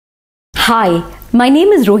Hi, my name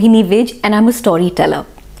is Rohini Vij and I'm a storyteller.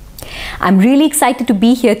 I'm really excited to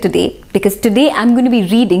be here today because today I'm going to be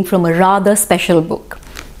reading from a rather special book.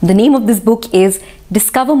 The name of this book is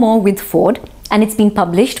Discover More with Ford and it's been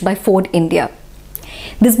published by Ford India.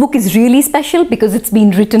 This book is really special because it's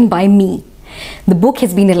been written by me. The book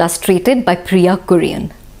has been illustrated by Priya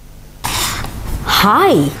Kurian.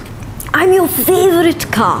 Hi, I'm your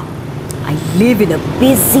favorite car. I live in a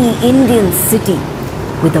busy Indian city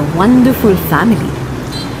with a wonderful family.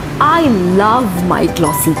 I love my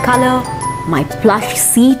glossy color, my plush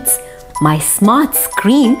seats, my smart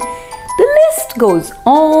screen. The list goes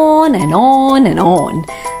on and on and on.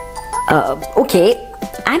 Okay,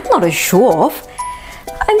 I'm not a show-off.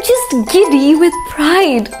 I'm just giddy with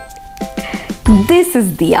pride. This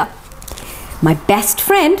is Dia, my best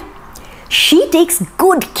friend. She takes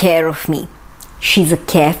good care of me. She's a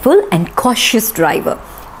careful and cautious driver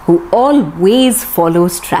who always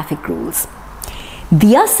follows traffic rules.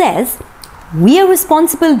 Dia says we are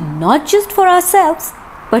responsible not just for ourselves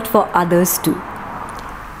but for others too.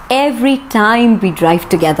 Every time we drive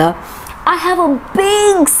together, I have a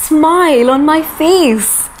big smile on my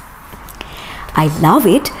face. I love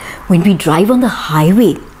it when we drive on the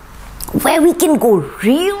highway where we can go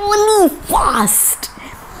really fast.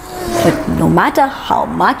 But no matter how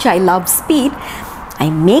much I love speed, I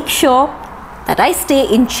make sure that I stay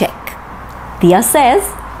in check. Dia says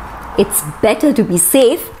it's better to be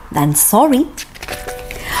safe than sorry.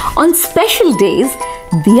 On special days,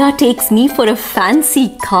 Dia takes me for a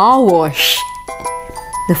fancy car wash.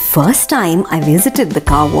 The first time I visited the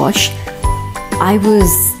car wash, I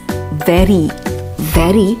was very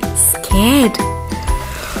scared.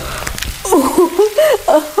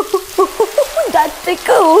 That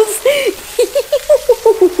tickles.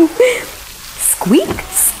 Squeak,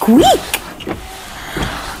 squeak.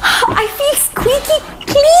 I feel squeaky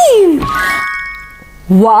clean.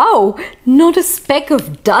 Wow, not a speck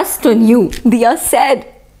of dust on you, Dia said.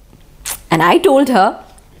 And I told her,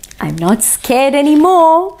 I'm not scared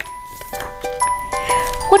anymore.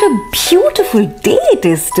 What a beautiful day it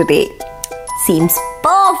is today. Seems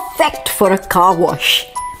perfect for a car wash.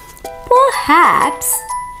 Perhaps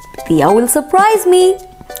Dia will surprise me.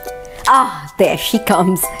 Ah, there she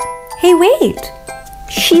comes. Hey, wait.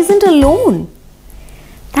 She isn't alone.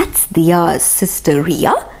 That's Dia's sister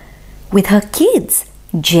Ria with her kids,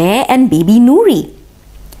 Jay and baby Noori.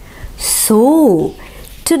 So,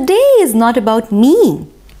 today is not about me.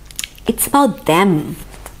 It's about them.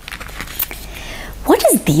 What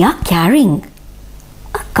is Dia carrying?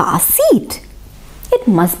 A car seat. It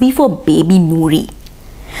must be for baby Noori.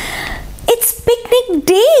 It's picnic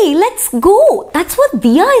day. Let's go. That's what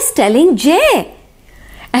Dia is telling Jay.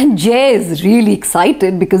 And Jay is really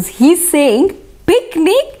excited because he's saying,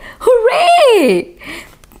 picnic, hooray!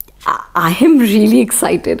 I am really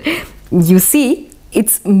excited. You see,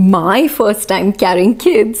 it's my first time carrying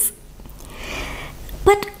kids.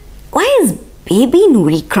 But why is baby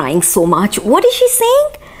Noori crying so much? What is she saying?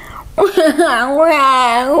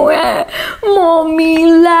 Mommy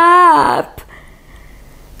lap.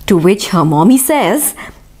 To which her mommy says,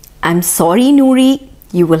 I'm sorry Noori,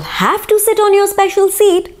 you will have to sit on your special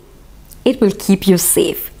seat. It will keep you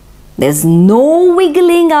safe. There's no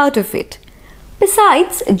wiggling out of it.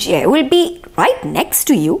 Besides, Jay will be right next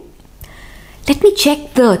to you. Let me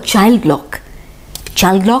check the child lock.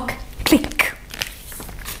 Child lock, click.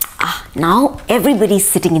 Now everybody's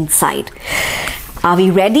sitting inside. Are we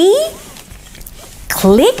ready?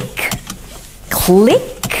 Click,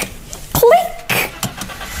 click, click.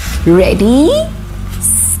 Ready,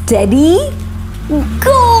 steady,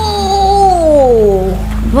 go!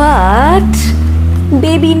 But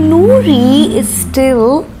baby Noori is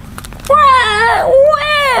still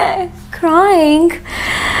crying.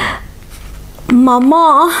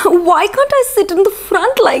 Mama, why can't I sit in the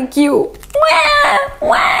front like you?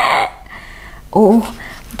 Oh,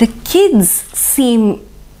 the kids seem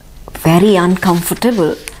very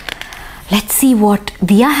uncomfortable. Let's see what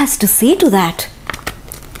Dia has to say to that.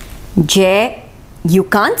 Jay, you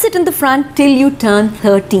can't sit in the front till you turn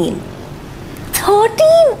 13.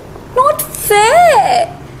 13? Not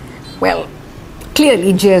fair. Well,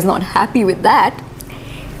 clearly Jay is not happy with that.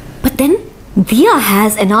 But then Dia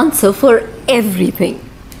has an answer for everything.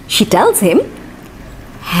 She tells him,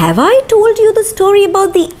 have I told you the story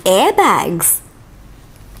about the airbags?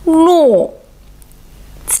 No.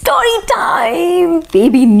 Story time.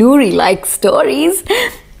 Baby Noori likes stories.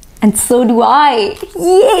 And so do I.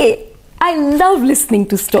 Yay! I love listening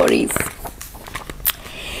to stories.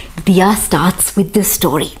 Dia starts with this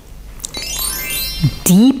story.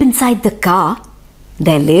 Deep inside the car,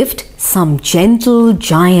 there lived some gentle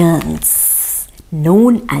giants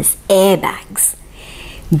known as airbags.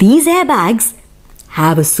 These airbags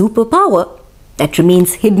have a superpower that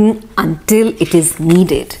remains hidden until it is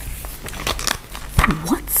needed.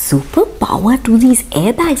 What superpower do these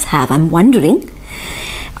airbags have? I'm wondering.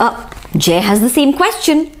 Jay has the same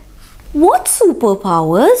question. What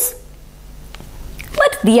superpowers?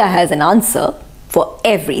 But Dia has an answer for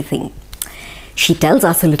everything. She tells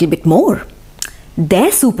us a little bit more.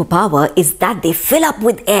 Their superpower is that they fill up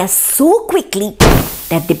with air so quickly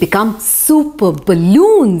that they become super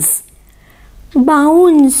balloons.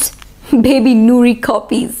 Bounce, baby Noori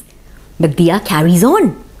copies. But Dia carries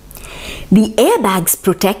on. The airbags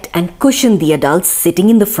protect and cushion the adults sitting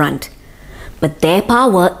in the front. But their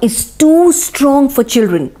power is too strong for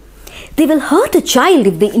children. They will hurt a child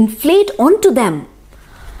if they inflate onto them.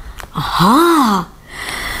 Aha!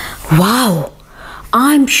 Wow!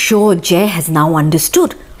 I'm sure Jay has now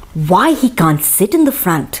understood why he can't sit in the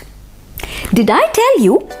front. Did I tell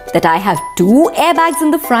you that I have 2 airbags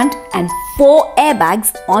in the front and 4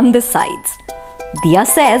 airbags on the sides? Dia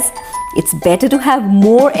says it's better to have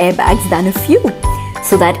more airbags than a few,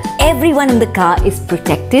 so that everyone in the car is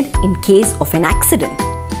protected in case of an accident.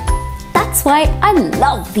 That's why I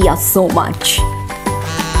love Dia so much.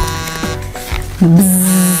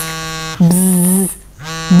 Bzz, bzz,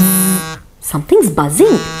 bzz. Something's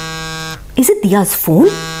buzzing. Is it Dia's phone?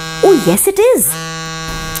 Oh yes, it is.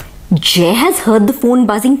 Jay has heard the phone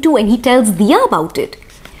buzzing too and he tells Dia about it.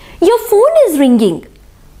 Your phone is ringing.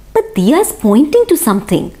 But Dia is pointing to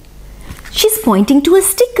something. She's pointing to a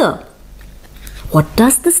sticker. What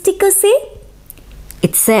does the sticker say?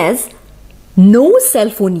 It says, no cell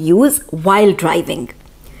phone use while driving.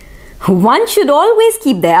 One should always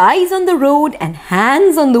keep their eyes on the road and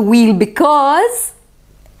hands on the wheel because...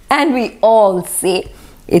 And we all say,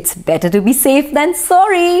 it's better to be safe than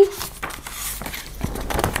sorry.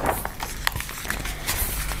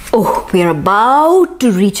 Oh, we're about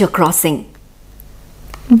to reach a crossing.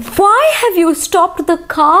 Why have you stopped the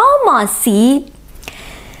car, Masi?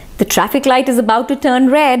 The traffic light is about to turn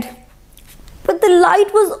red. But the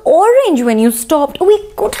light was orange when you stopped.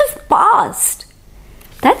 We could have passed.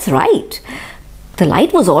 That's right. The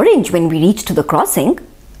light was orange when we reached the crossing.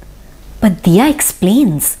 But Dia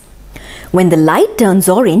explains. When the light turns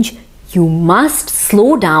orange, you must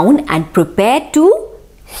slow down and prepare to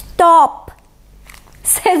stop,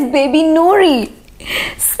 says baby Noori.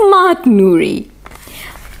 Smart Noori.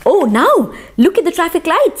 Oh, now look at the traffic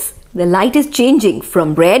lights. The light is changing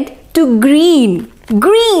from red to green.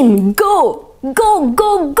 Green, go, go,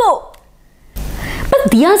 go, go. But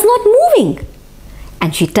Dia's not moving.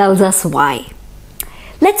 And she tells us why.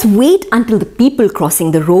 Let's wait until the people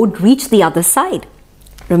crossing the road reach the other side.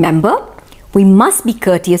 Remember, we must be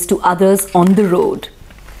courteous to others on the road.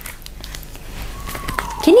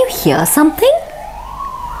 Can you hear something?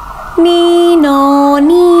 Nino,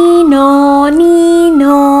 Nino,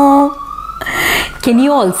 Nino. Can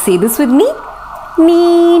you all say this with me?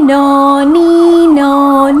 Nino,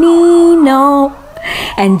 Nino, Nino.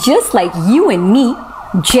 And just like you and me,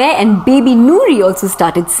 Jay and baby Noori also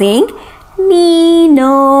started saying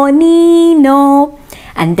Nino, Nino.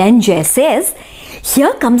 And then Jay says,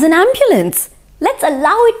 here comes an ambulance. Let's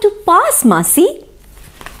allow it to pass, Masi.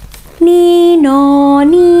 Nino,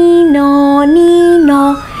 Nino,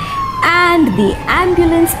 Nino. And the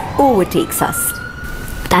ambulance overtakes us.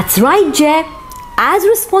 That's right, Jay. As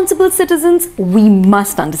responsible citizens, we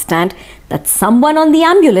must understand that someone on the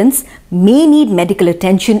ambulance may need medical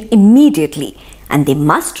attention immediately and they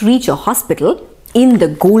must reach a hospital in the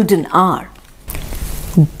golden hour.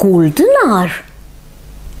 Golden hour?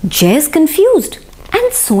 Jay is confused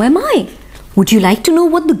and so am I. Would you like to know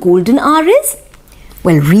what the golden hour is?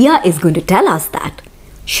 Well, Ria is going to tell us that.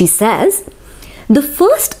 She says, the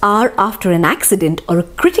first hour after an accident or a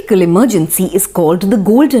critical emergency is called the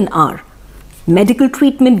golden hour. Medical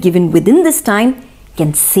treatment given within this time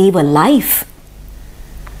can save a life.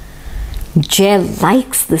 Jay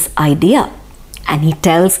likes this idea and he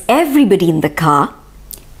tells everybody in the car,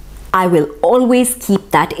 I will always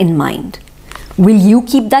keep that in mind. Will you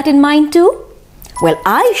keep that in mind too? Well,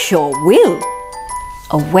 I sure will.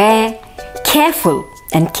 Aware, careful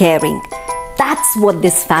and caring. That's what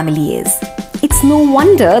this family is. It's no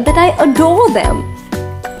wonder that I adore them.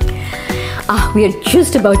 We are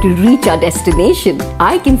just about to reach our destination.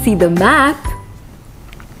 I can see the map.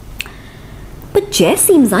 But Jay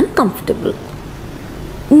seems uncomfortable.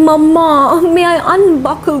 Mama, may I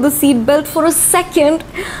unbuckle the seatbelt for a second?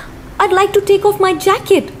 I'd like to take off my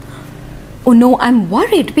jacket. Oh no, I'm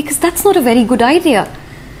worried because that's not a very good idea.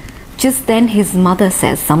 Just then his mother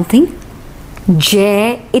says something.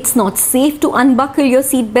 Jay, it's not safe to unbuckle your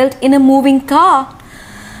seatbelt in a moving car.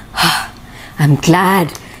 I'm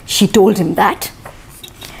glad she told him that.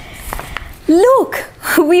 Look,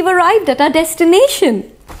 we've arrived at our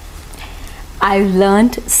destination. I've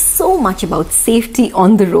learned so much about safety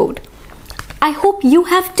on the road. I hope you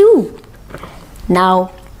have too.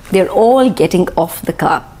 Now, they're all getting off the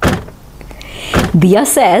car. Dia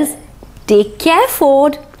says, "Take care,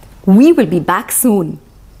 Ford. We will be back soon."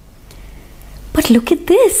 But look at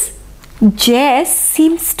this. Jess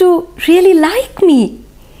seems to really like me.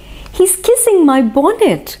 He's kissing my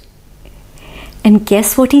bonnet. And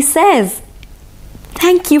guess what he says?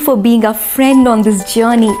 "Thank you for being a friend on this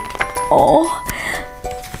journey." Oh.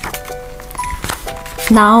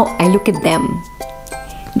 Now I look at them.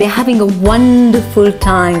 They're having a wonderful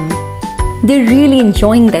time. They're really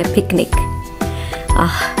enjoying their picnic.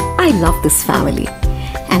 I love this family.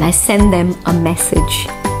 And I send them a message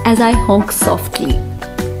as I honk softly.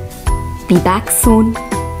 Be back soon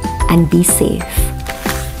and be safe.